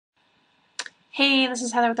Hey, this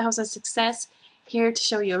is Heather with the House of Success, here to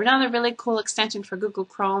show you another really cool extension for Google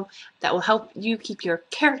Chrome that will help you keep your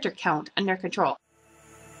character count under control.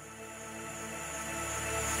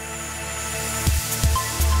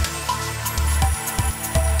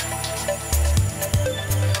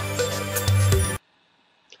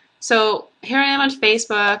 So here I am on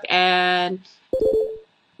Facebook, and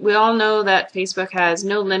we all know that Facebook has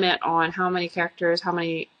no limit on how many characters, how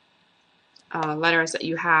many letters that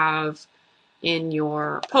you have in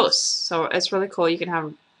your posts. So it's really cool. You can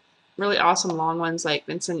have really awesome long ones like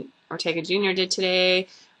Vincent Ortega Jr. did today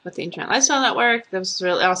with the Internet Lifestyle Network. That was a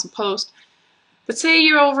really awesome post. But say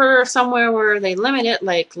you're over somewhere where they limit it,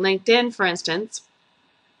 like LinkedIn, for instance,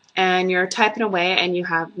 and you're typing away and you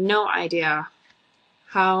have no idea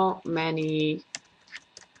how many.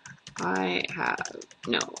 I have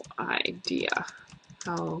no idea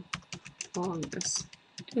how long this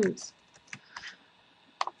is.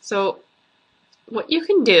 So what you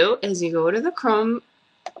can do is you go to the Chrome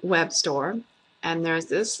web store, and there's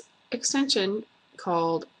this extension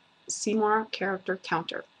called Seymour Character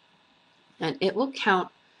Counter, and it will count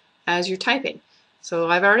as you're typing. So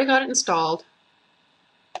I've already got it installed.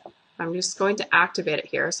 I'm just going to activate it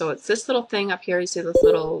here. So it's this little thing up here. You see this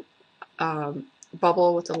little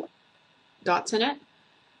bubble with the dots in it.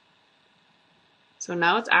 So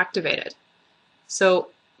now it's activated. So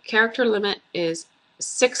character limit is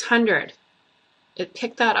 600. It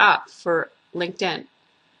picked that up for LinkedIn.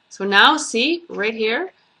 So now see right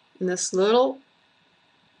here in this little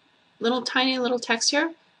tiny little text here,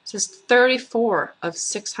 it says 34 of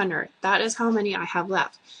 600. That is how many I have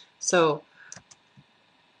left. So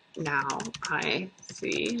now I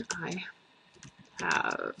see I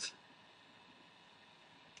have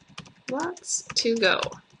lots to go.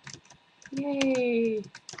 Yay!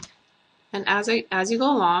 And as you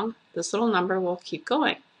go along, this little number will keep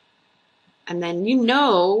going. And then you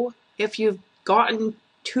know if you've gotten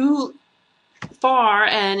too far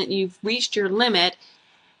and you've reached your limit,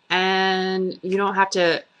 and you don't have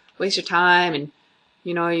to waste your time, and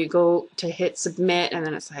you go to hit submit and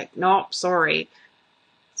then it's like, nope, sorry.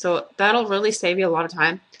 So that'll really save you a lot of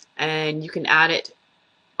time, and you can add it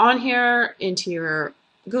on here into your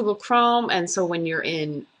Google Chrome. And so when you're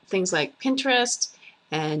in things like Pinterest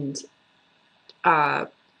and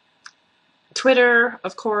Twitter,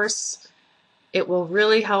 of course, it will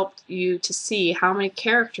really help you to see how many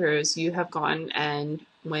characters you have gotten and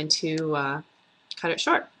when to cut it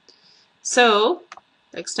short. So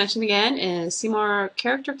the extension again is Seymour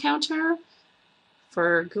Character Counter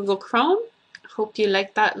for Google Chrome. Hope you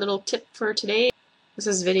liked that little tip for today. This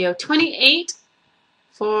is video 28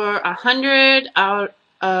 for 100 out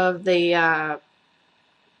of the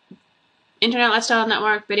Internet Lifestyle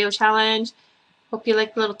Network video challenge. Hope you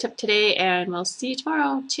liked the little tip today, and we'll see you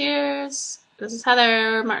tomorrow. Cheers! This is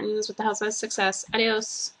Heather Martins with the House of Success.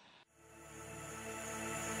 Adios!